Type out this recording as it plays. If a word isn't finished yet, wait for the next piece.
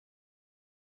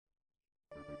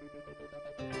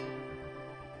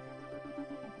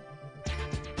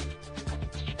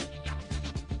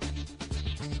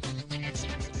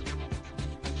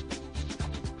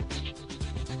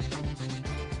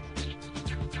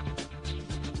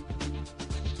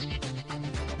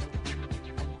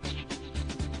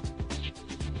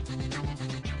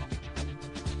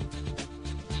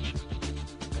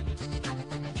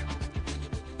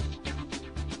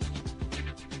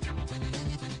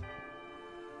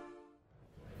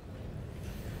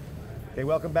Hey,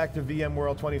 welcome back to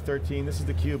VMworld 2013. This is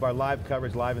theCUBE, our live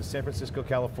coverage, live in San Francisco,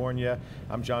 California.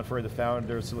 I'm John Furrier, the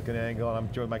founder of SiliconANGLE, and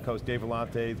I'm joined by my co-host Dave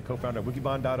Vellante, the co-founder of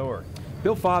Wikibon.org.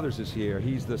 Bill Fathers is here.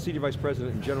 He's the Senior Vice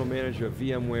President and General Manager of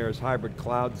VMware's hybrid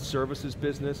cloud services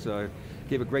business.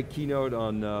 Gave a great keynote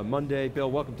on Monday.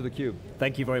 Bill, welcome to theCUBE.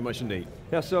 Thank you very much indeed.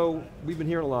 Yeah, so we've been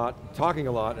hearing a lot, talking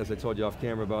a lot, as I told you off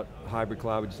camera, about hybrid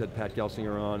cloud. We just had Pat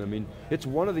Gelsinger on. I mean, it's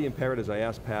one of the imperatives. I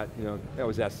asked Pat, I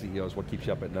always ask CEOs what keeps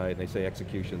you up at night, and they say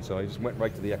execution, so I just went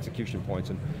right to the execution points,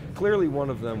 and clearly one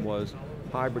of them was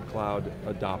hybrid cloud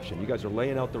adoption. You guys are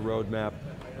laying out the roadmap.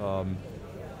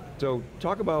 So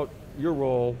talk about your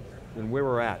role and where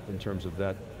we're at in terms of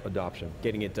that adoption.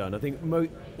 Getting it done. I think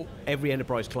every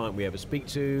enterprise client we ever speak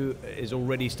to is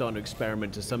already starting to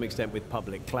experiment to some extent with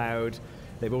public cloud.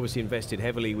 They've obviously invested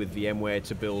heavily with VMware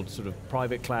to build sort of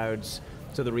private clouds.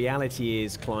 So the reality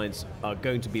is clients are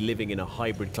going to be living in a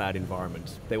hybrid cloud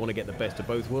environment. They want to get the best of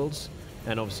both worlds.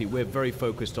 And obviously we're very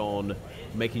focused on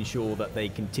making sure that they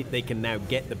can now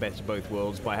get the best of both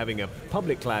worlds by having a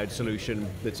public cloud solution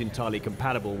that's entirely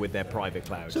compatible with their private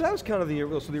cloud. So that was kind of the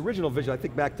original vision. I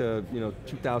think back to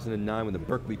 2009 when the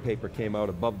Berkeley paper came out,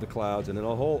 Above the Clouds, and then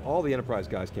all the enterprise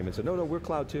guys came in and said, no, we're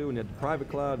cloud too, and they had the private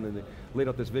cloud, and then they laid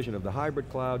out this vision of the hybrid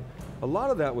cloud. A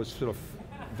lot of that was sort of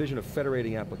vision of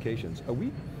federating applications. Are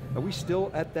we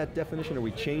still at that definition? Are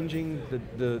we changing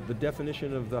the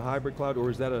definition of the hybrid cloud,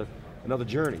 or is that another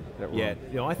journey that we're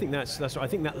on? I think I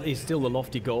think that is still the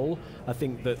lofty goal. I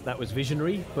think that was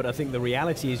visionary, but I think the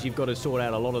reality is you've got to sort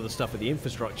out a lot of the stuff at the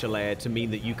infrastructure layer to mean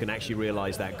that you can actually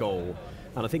realize that goal.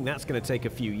 And I think that's going to take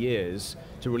a few years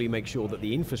to really make sure that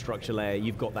the infrastructure layer,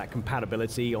 you've got that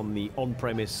compatibility on the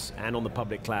on-premise and on the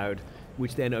public cloud,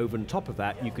 which then over and top of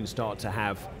that, you can start to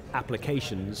have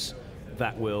applications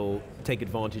that will take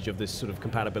advantage of this sort of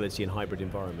compatibility in hybrid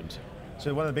environment.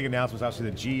 So one of the big announcements,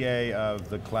 obviously the GA of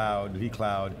the cloud,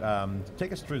 vCloud.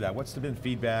 Take us through that. What's been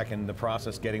feedback and the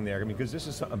process getting there? I mean, because this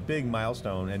is a big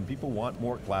milestone and people want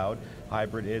more cloud.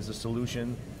 Hybrid is a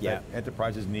solution that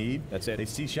enterprises need. That's it. They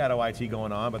see shadow IT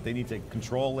going on, but they need to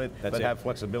control it, but have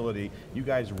flexibility. You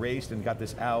guys raced and got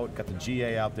this out, got the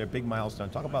GA out there, big milestone.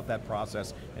 Talk about that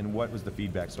process and what was the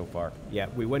feedback so far? Yeah,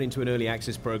 we went into an early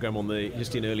access program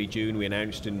just in early June. We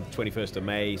announced in 21st of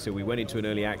May, so we went into an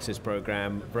early access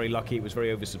program. Very lucky, it was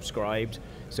very oversubscribed,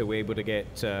 so we're able to get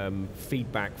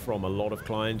feedback from a lot of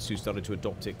clients who started to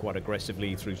adopt it quite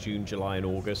aggressively through June, July, and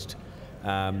August.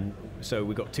 So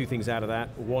we got two things out of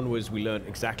that. One was we learned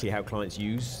exactly how clients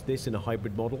use this in a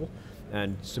hybrid model,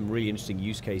 and some really interesting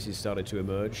use cases started to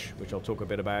emerge, which I'll talk a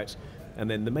bit about. And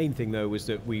then the main thing though was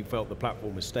that we felt the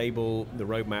platform was stable, the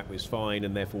roadmap was fine,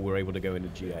 and therefore we're able to go into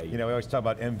GA. We always talk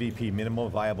about MVP, minimal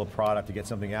viable product, to get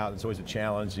something out. It's always a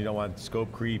challenge. You don't want scope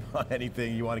creep on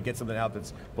anything. You want to get something out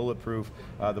that's bulletproof.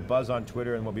 The buzz on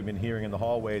Twitter and what we've been hearing in the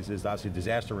hallways is obviously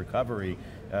disaster recovery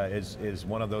is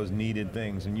one of those needed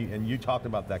things, and you talked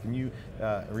about that. Can you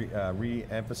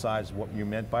re-emphasize what you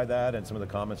meant by that and some of the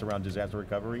comments around disaster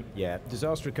recovery? Yeah,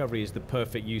 disaster recovery is the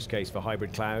perfect use case for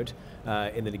hybrid cloud,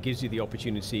 in that it gives you the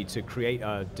opportunity to create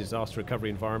a disaster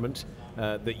recovery environment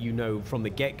that you know from the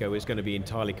get-go is going to be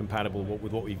entirely compatible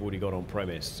with what we've already got on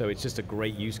premise. So it's just a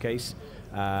great use case.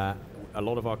 A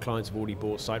lot of our clients have already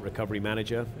bought Site Recovery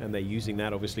Manager, and they're using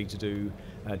that obviously to do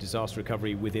disaster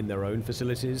recovery within their own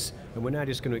facilities. And we're now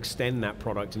just going to extend that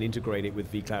product and integrate it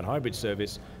with vCloud Hybrid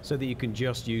Service so that you can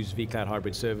just use vCloud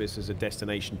Hybrid Service as a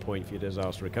destination point for your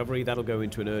disaster recovery. That'll go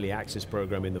into an early access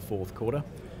program in the fourth quarter.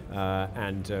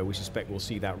 And we suspect we'll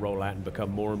see that roll out and become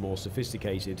more and more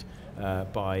sophisticated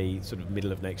by sort of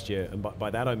middle of next year. And by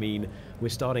that I mean we're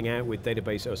starting out with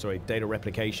data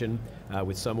replication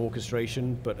with some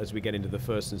orchestration, but as we get into the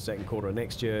first and second quarter of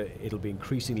next year, it'll be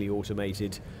increasingly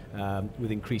automated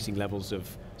with increasing levels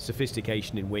of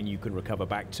sophistication in when you can recover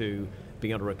back to,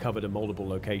 being able to recover to multiple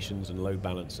locations and load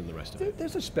balance and the rest of it.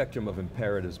 There's a spectrum of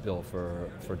imperatives, Bill,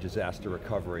 for disaster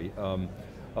recovery.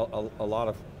 A lot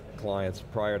of clients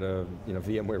prior to,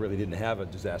 VMware really didn't have a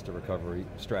disaster recovery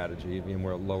strategy.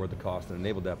 VMware lowered the cost and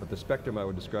enabled that, but the spectrum I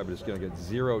would describe it as going to get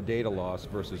zero data loss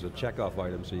versus a checkoff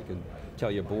item so you can tell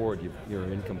your board you're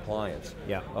in compliance.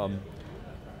 Yeah.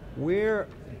 Where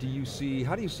do you see,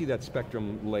 how do you see that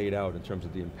spectrum laid out in terms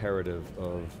of the imperative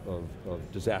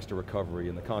of disaster recovery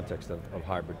in the context of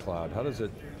hybrid cloud? How does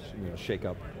it shake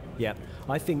up? Yeah,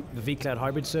 I think the vCloud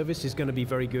hybrid service is going to be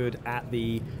very good at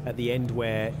the end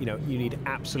where you need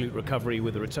absolute recovery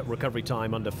with a recovery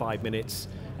time under 5 minutes,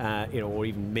 or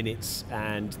even minutes,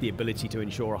 and the ability to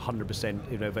ensure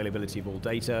 100% availability of all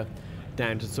data,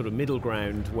 down to sort of middle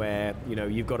ground where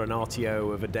you've got an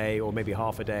RTO of a day or maybe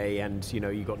half a day, and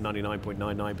you've got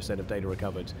 99.99% of data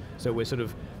recovered. So we're sort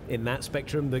of in that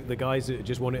spectrum. The guys that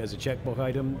just want it as a checkbox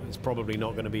item, it's probably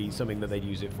not going to be something that they'd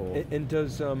use it for. And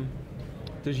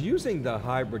does using the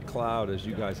hybrid cloud, as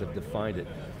you guys have defined it,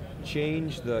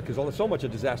 change because so much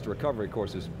of disaster recovery, of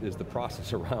course, is the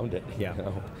process around it. Yeah,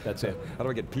 that's it. How do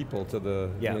I get people to the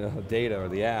data or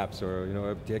the apps,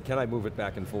 or can I move it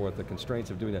back and forth, the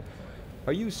constraints of doing that?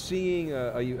 Are you seeing,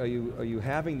 are you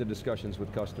having the discussions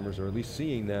with customers, or at least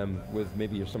seeing them with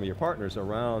maybe some of your partners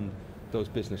around those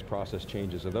business process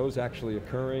changes? Are those actually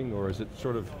occurring, or is it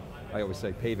sort of, I always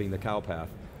say, paving the cow path?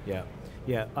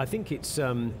 Yeah, I think it's,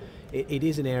 it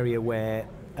is an area where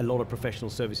a lot of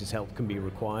professional services help can be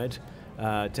required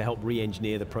to help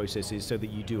re-engineer the processes so that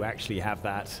you do actually have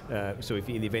that. So if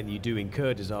in the event that you do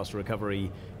incur disaster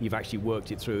recovery, you've actually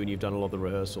worked it through and you've done a lot of the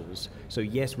rehearsals. So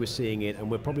yes, we're seeing it, and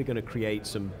we're probably going to create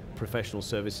some professional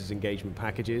services engagement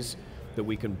packages that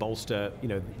we can bolster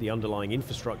the underlying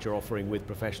infrastructure offering with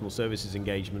professional services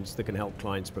engagements that can help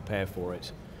clients prepare for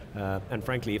it. And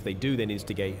frankly, if they do then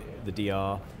instigate the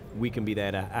DR, we can be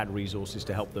there to add resources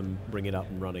to help them bring it up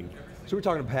and running. So we're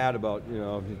talking to Pat about,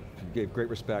 gave great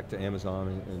respect to Amazon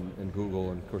and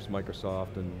Google, and of course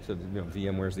Microsoft, and said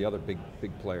VMware is the other big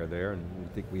player there, and we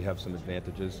think we have some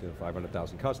advantages,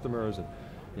 500,000 customers, and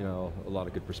a lot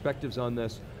of good perspectives on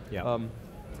this. Yeah.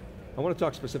 I want to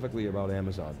talk specifically about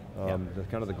Amazon, the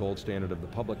kind of the gold standard of the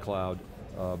public cloud,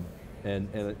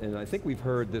 and I think we've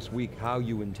heard this week how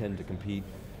you intend to compete.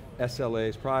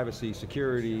 SLAs, privacy,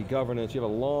 security, governance, you have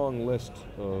a long list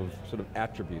of sort of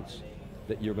attributes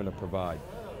that you're going to provide.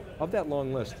 Of that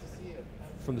long list,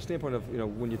 from the standpoint of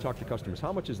when you talk to customers,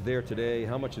 how much is there today,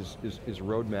 how much is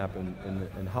roadmap,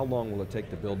 and how long will it take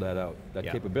to build that out, that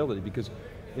capability? Because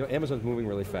Amazon's moving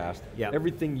really fast. Yep.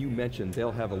 Everything you mentioned,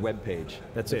 they'll have a web page.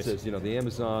 That says, the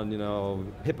Amazon,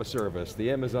 HIPAA service,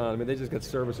 the Amazon, they just got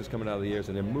services coming out of the ears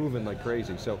and they're moving like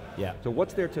crazy. So, so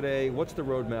what's there today, what's the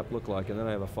roadmap look like, and then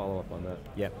I have a follow-up on that.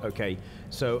 Yeah, okay.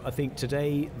 So I think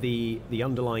today the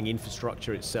underlying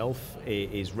infrastructure itself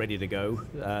is ready to go,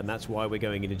 and that's why we're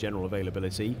going into general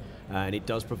availability, and it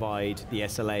does provide the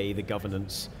SLA, the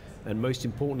governance, and most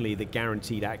importantly, the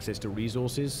guaranteed access to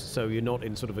resources, so you're not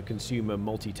in sort of a consumer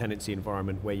multi-tenancy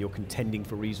environment where you're contending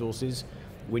for resources.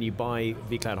 When you buy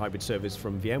vCloud Hybrid Service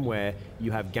from VMware,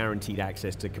 you have guaranteed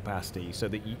access to capacity, so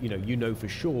that you know for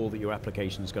sure that your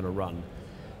application is going to run.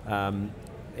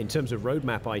 In terms of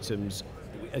roadmap items,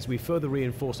 as we further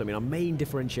reinforce, our main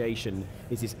differentiation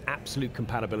is this absolute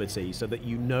compatibility, so that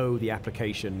the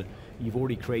application, you've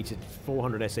already created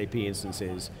 400 SAP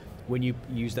instances. When you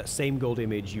use that same gold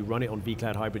image, you run it on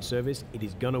vCloud Hybrid Service, it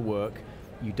is going to work.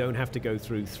 You don't have to go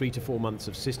through 3 to 4 months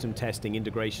of system testing,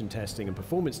 integration testing, and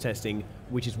performance testing,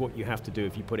 which is what you have to do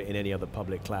if you put it in any other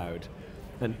public cloud.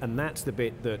 And that's the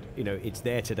bit that, it's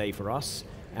there today for us,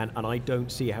 and I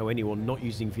don't see how anyone not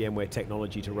using VMware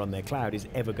technology to run their cloud is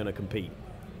ever going to compete.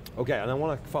 Okay, and I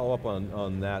want to follow up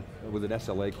on that with an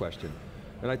SLA question.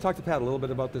 And I talked to Pat a little bit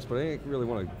about this, but I didn't really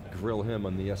want to grill him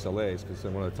on the SLAs, because I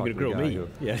want to talk to the guy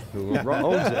who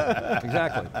owns it.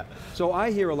 Exactly. So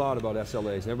I hear a lot about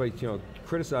SLAs, and everybody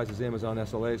criticizes Amazon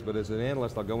SLAs, but as an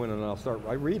analyst, I'll go in and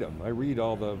I read them. I read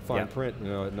all the fine print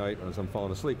at night as I'm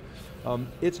falling asleep.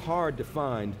 It's hard to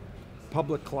find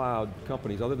public cloud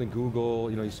companies, other than Google,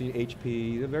 you see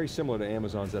HP, they're very similar to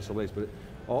Amazon's SLAs, but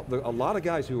a lot of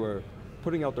guys who are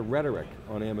putting out the rhetoric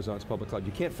on Amazon's public cloud.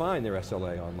 You can't find their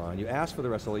SLA online. You ask for their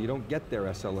SLA, you don't get their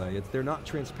SLA. They're not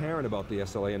transparent about the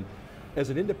SLA, and as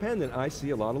an independent, I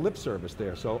see a lot of lip service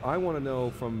there. So I want to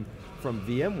know from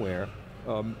VMware,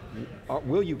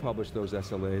 will you publish those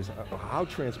SLAs? How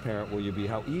transparent will you be?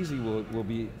 How easy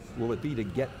will it be to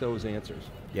get those answers?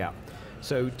 Yeah.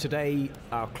 So today,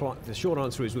 the short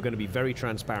answer is we're going to be very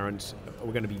transparent,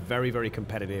 we're going to be very, very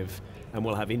competitive, and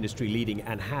we'll have industry-leading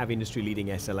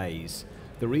SLAs.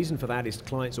 The reason for that is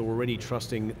clients are already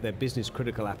trusting their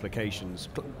business-critical applications.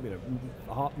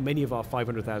 Many of our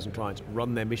 500,000 clients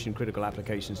run their mission-critical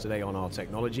applications today on our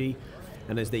technology,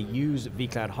 and as they use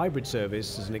vCloud Hybrid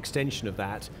Service as an extension of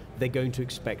that, they're going to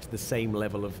expect the same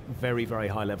level of, very, very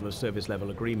high level of service level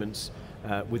agreements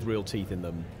with real teeth in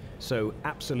them. So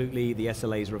absolutely, the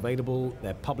SLAs are available,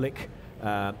 they're public,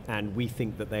 and we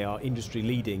think that they are industry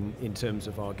leading in terms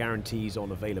of our guarantees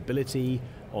on availability,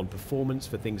 on performance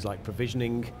for things like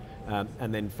provisioning,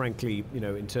 and then frankly,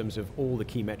 in terms of all the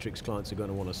key metrics clients are going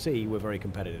to want to see, we're very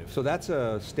competitive. So that's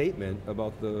a statement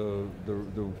about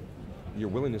your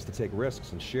willingness to take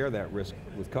risks and share that risk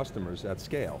with customers at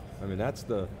scale. I mean, that's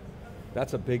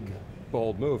a big,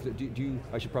 bold move.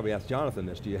 I should probably ask Jonathan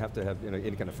this, do you have to have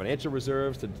any kind of financial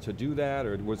reserves to do that,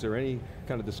 or was there any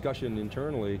kind of discussion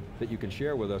internally that you can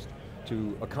share with us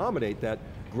to accommodate that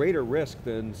greater risk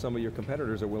than some of your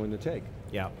competitors are willing to take?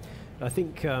 Yeah, I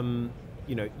think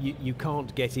you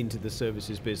can't get into the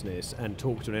services business and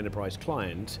talk to an enterprise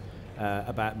client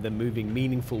about them moving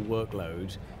meaningful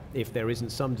workload if there isn't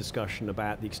some discussion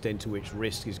about the extent to which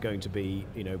risk is going to be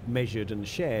measured and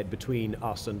shared between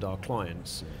us and our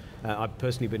clients. I've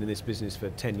personally been in this business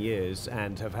for 10 years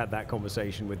and have had that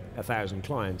conversation with 1,000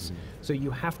 clients. So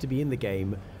you have to be in the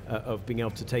game of being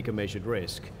able to take a measured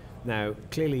risk. Now,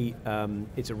 clearly,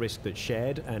 it's a risk that's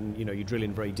shared, and you drill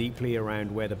in very deeply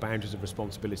around where the boundaries of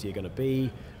responsibility are going to be,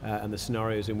 and the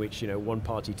scenarios in which one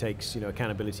party takes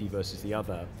accountability versus the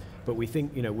other. But we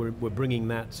think we're bringing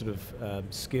that sort of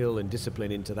skill and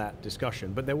discipline into that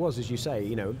discussion. But there was, as you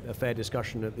say, a fair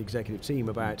discussion at the executive team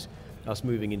about us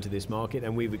moving into this market,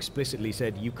 and we've explicitly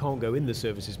said you can't go in the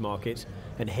services market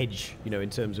and hedge, in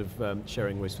terms of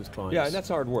sharing risk with clients. Yeah, and that's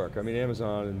hard work. I mean,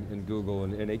 Amazon and Google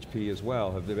and HP as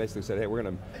well have basically said, hey, we're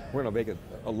going to make it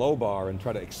a low bar and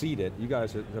try to exceed it. You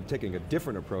guys have taken a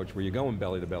different approach where you're going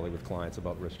belly to belly with clients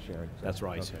about risk sharing. So, that's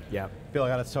right. Okay. Yeah. Bill, I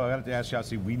got to ask you.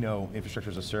 Obviously, we know infrastructure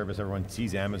as a service. Everyone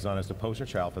sees Amazon as the poster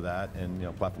child for that,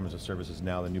 and platform as a service is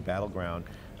now the new battleground.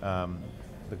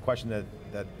 The question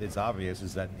that is obvious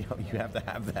is that you have to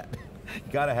have that.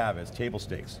 You got to have it. It's table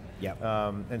stakes. Yeah.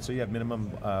 And so you have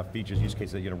minimum features, use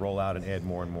cases that you're going to roll out and add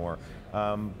more and more.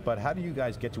 But how do you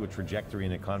guys get to a trajectory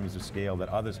and economies of scale that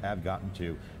others have gotten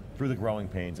to through the growing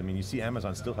pains? I mean, you see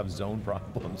Amazon still have zone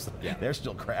problems. Yeah. They're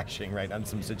still crashing, right? On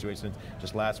some situations,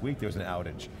 just last week there was an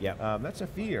outage. Yeah. That's a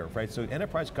fear, right? So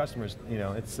enterprise customers,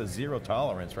 it's a zero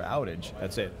tolerance for outage.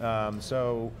 That's it.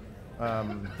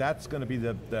 That's going to be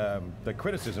the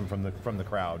criticism from the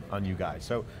crowd on you guys.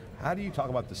 So how do you talk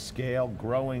about the scale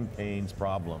growing pains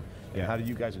problem? And how do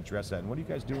you guys address that? And what are you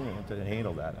guys doing to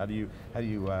handle that? How do you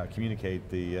communicate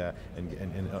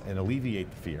and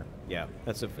alleviate the fear? Yeah,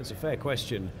 that's a fair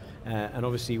question. And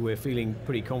obviously we're feeling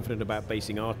pretty confident about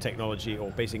basing our technology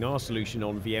or basing our solution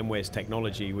on VMware's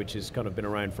technology, which has kind of been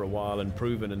around for a while and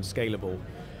proven and scalable.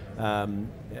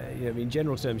 In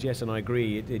general terms, yes, and I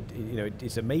agree.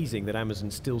 It's amazing that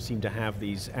Amazon still seem to have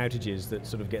these outages that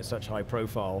sort of get such high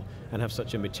profile and have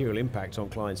such a material impact on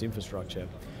clients' infrastructure.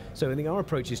 So I think our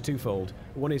approach is twofold.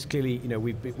 One is clearly,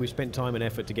 we've spent time and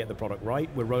effort to get the product right.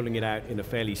 We're rolling it out in a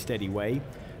fairly steady way.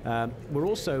 We're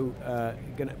also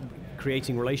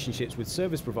creating relationships with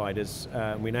service providers.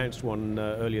 We announced one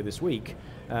earlier this week,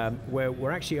 where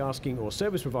we're actually asking, or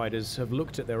service providers have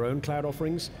looked at their own cloud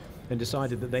offerings and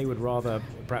decided that they would rather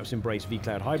perhaps embrace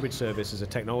vCloud Hybrid Service as a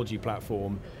technology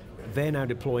platform. They're now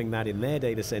deploying that in their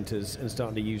data centers and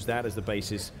starting to use that as the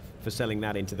basis for selling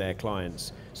that into their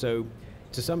clients. So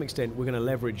to some extent, we're going to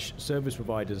leverage service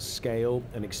providers' scale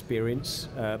and experience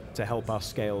to help us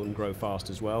scale and grow fast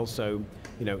as well. So,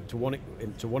 to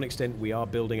one extent, we are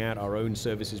building out our own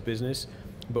services business,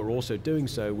 but we're also doing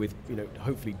so with,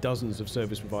 hopefully dozens of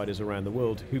service providers around the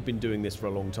world who've been doing this for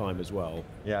a long time as well.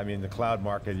 Yeah, I mean, the cloud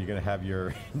market, you're going to have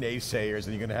your naysayers and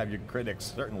you're going to have your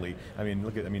critics, certainly. I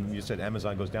mean, you said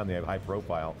Amazon goes down, they have high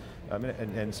profile.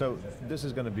 And so this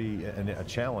is going to be a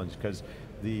challenge because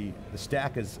the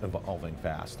stack is evolving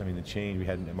fast. I mean, the change, we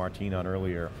had Martine on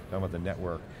earlier, talking about the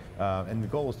network, and the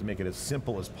goal is to make it as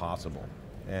simple as possible,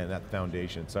 and that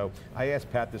foundation. So I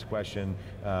asked Pat this question,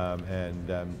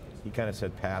 he kind of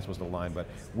said pass was the line, but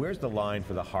where's the line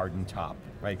for the hardened top,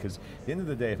 right? Because at the end of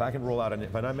the day, if I can roll out,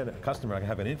 if I'm a customer, I can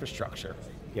have an infrastructure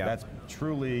that's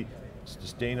truly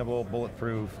sustainable,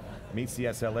 bulletproof, meets the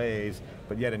SLAs,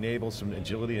 but yet enables some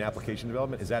agility and application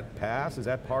development. Is that pass, is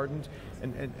that hardened?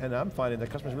 And I'm finding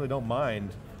that customers really don't mind,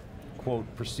 quote,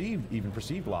 even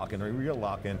perceived lock-in or real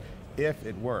lock-in, if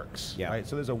it works, right?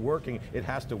 So there's a working, it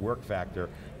has to work factor.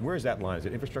 Where's that line? Is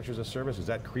it infrastructure as a service? Does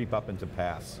that creep up into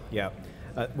pass? Yeah.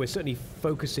 We're certainly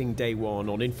focusing day one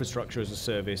on infrastructure as a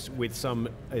service with some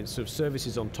sort of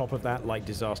services on top of that, like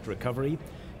disaster recovery.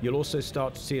 You'll also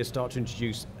see us start to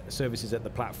introduce services at the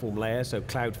platform layer, so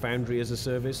Cloud Foundry as a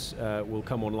service will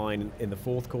come online in the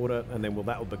fourth quarter, and then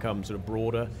that will become sort of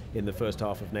broader in the first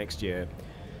half of next year.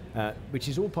 Which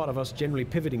is all part of us generally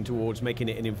pivoting towards making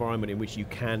it an environment in which you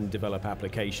can develop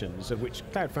applications, of which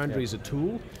Cloud Foundry is a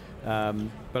tool,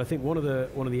 But I think one of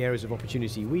the areas of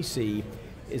opportunity we see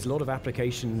is a lot of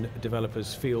application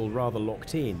developers feel rather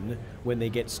locked in when they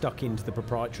get stuck into the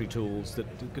proprietary tools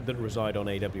that reside on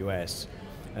AWS.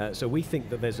 So we think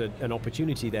that there's an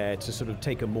opportunity there to sort of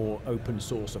take a more open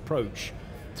source approach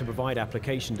to provide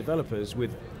application developers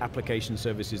with application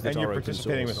services that are open source.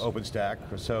 And you're participating with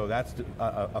OpenStack, so that's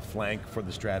a flank for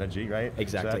the strategy, right?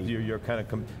 Exactly. So that you're kind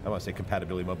of, I want to say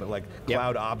compatibility mode, but like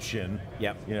cloud option,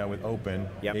 with open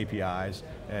APIs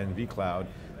and vCloud.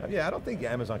 Yeah, I don't think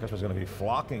Amazon customers are going to be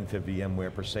flocking to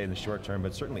VMware per se in the short term,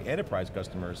 but certainly enterprise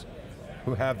customers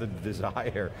who have the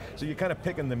desire. So you're kind of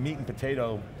picking the meat and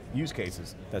potato use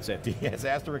cases. That's it.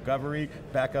 Disaster recovery,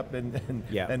 backup, and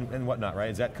whatnot, right?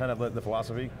 Is that kind of the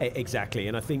philosophy? Exactly,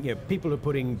 and I think people who are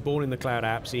putting born in the cloud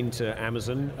apps into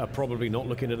Amazon are probably not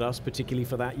looking at us particularly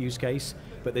for that use case,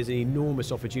 but there's an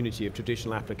enormous opportunity of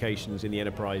traditional applications in the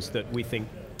enterprise that we think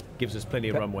gives us plenty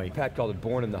of runway. Pat called it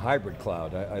born in the hybrid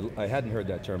cloud. I hadn't heard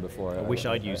that term before. I wish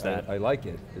I'd used that. I like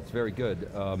it, it's very good.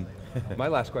 My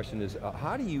last question is,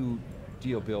 how do you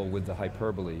deal, Bill, with the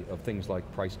hyperbole of things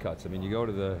like price cuts? I mean, you go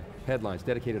to the headlines,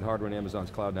 dedicated hardware in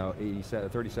Amazon's cloud now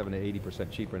 37 to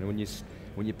 80% cheaper, and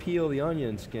when you peel the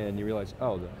onion skin, you realize,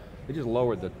 oh, they just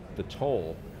lowered the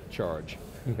toll charge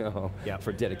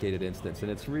for dedicated instance,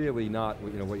 and it's really not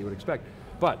what you would expect.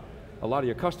 But a lot of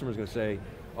your customers are going to say,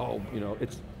 oh,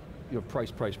 it's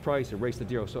price, and race to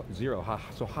zero.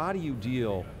 So how do you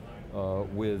deal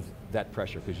with that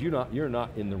pressure? Because you're not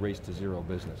in the race to zero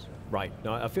business. Right,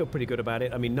 no, I feel pretty good about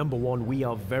it. I mean, number one, we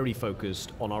are very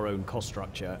focused on our own cost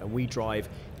structure, and we drive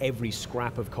every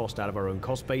scrap of cost out of our own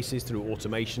cost bases through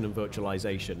automation and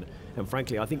virtualization. And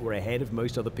frankly, I think we're ahead of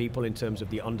most other people in terms of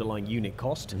the underlying unit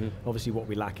cost. Obviously what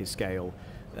we lack is scale.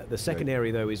 The second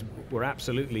area though is we're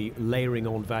absolutely layering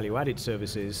on value-added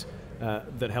services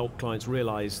that help clients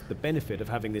realize the benefit of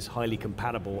having this highly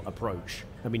compatible approach.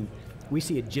 I mean, we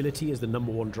see agility as the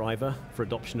number one driver for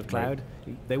adoption of cloud.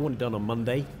 Right. They want it done on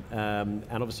Monday, and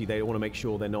obviously they want to make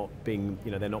sure they're not being,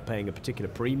 they're not paying a particular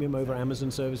premium over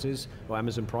Amazon services or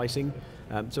Amazon pricing.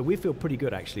 So we feel pretty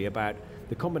good actually about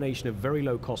the combination of very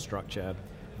low cost structure,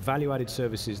 value-added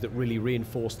services that really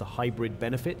reinforce the hybrid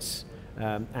benefits,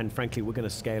 and frankly, we're going to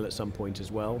scale at some point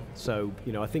as well. So,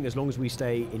 I think as long as we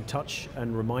stay in touch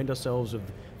and remind ourselves of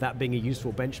that being a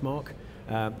useful benchmark,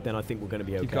 then I think we're going to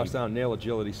be okay. Keep costs down, nail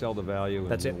agility, sell the value,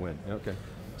 and you'll win. Okay.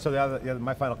 So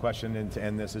my final question, and to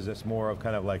end this, is this more of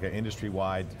kind of like an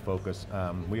industry-wide focus.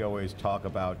 We always talk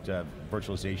about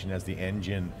virtualization as the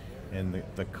engine, and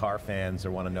the car fans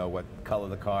want to know what color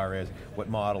the car is, what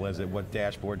model is it, what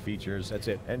dashboard features. That's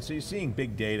it. And so you're seeing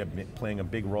big data playing a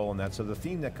big role in that. So the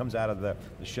theme that comes out of the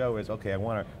show is, okay, I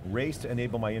want to race to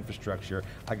enable my infrastructure.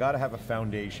 I got to have a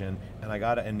foundation, and I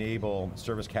got to enable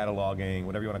service cataloging,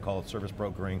 whatever you want to call it, service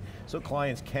brokering, so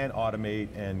clients can automate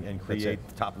and create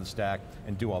the top of the stack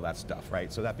and do all that stuff,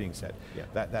 right? So that being said,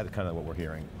 that's kind of what we're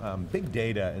hearing. Big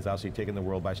data is obviously taking the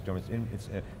world by storm.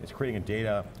 It's creating a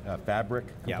data fabric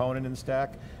component in the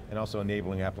stack, and also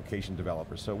enabling application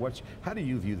developers. So how do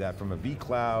you view that from a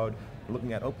vCloud,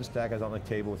 looking at OpenStack as on the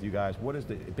table with you guys? What is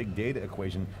the big data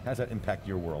equation? How does that impact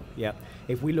your world? Yeah,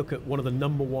 if we look at one of the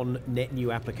number one net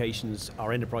new applications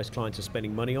our enterprise clients are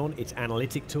spending money on, it's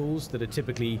analytic tools that are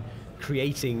typically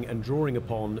creating and drawing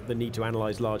upon the need to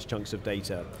analyze large chunks of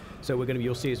data. So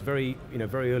you'll see us very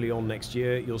early on next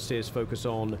year, you'll see us focus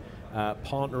on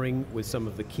partnering with some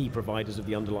of the key providers of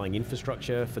the underlying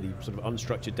infrastructure for the sort of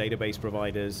unstructured database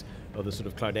providers or the sort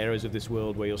of cloud areas of this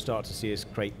world, where you'll start to see us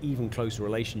create even closer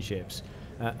relationships.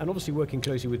 And obviously working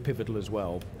closely with Pivotal as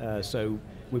well. So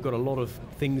we've got a lot of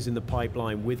things in the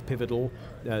pipeline with Pivotal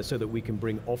so that we can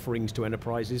bring offerings to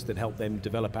enterprises that help them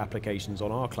develop applications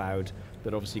on our cloud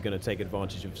that are obviously going to take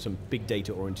advantage of some big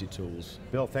data oriented tools.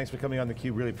 Bill, thanks for coming on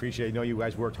theCUBE, really appreciate it. I know you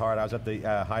guys worked hard. I was at the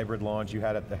hybrid launch you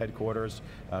had at the headquarters.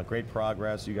 Great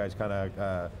progress, you guys kind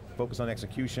of focus on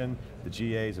execution. The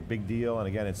GA is a big deal, and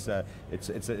again, it's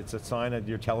a sign that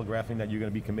you're telegraphing that you're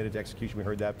going to be committed to execution. We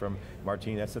heard that from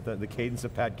Martine. That's the cadence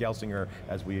of Pat Gelsinger,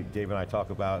 as Dave and I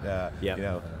talk about,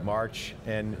 march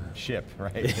and ship,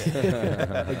 right?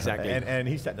 Exactly. And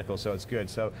he's technical, so it's good.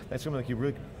 So thanks for coming on theCUBE,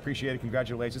 really appreciate it,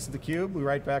 congratulations. This is theCUBE, we'll be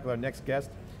right back with our next guest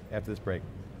after this break.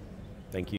 Thank you.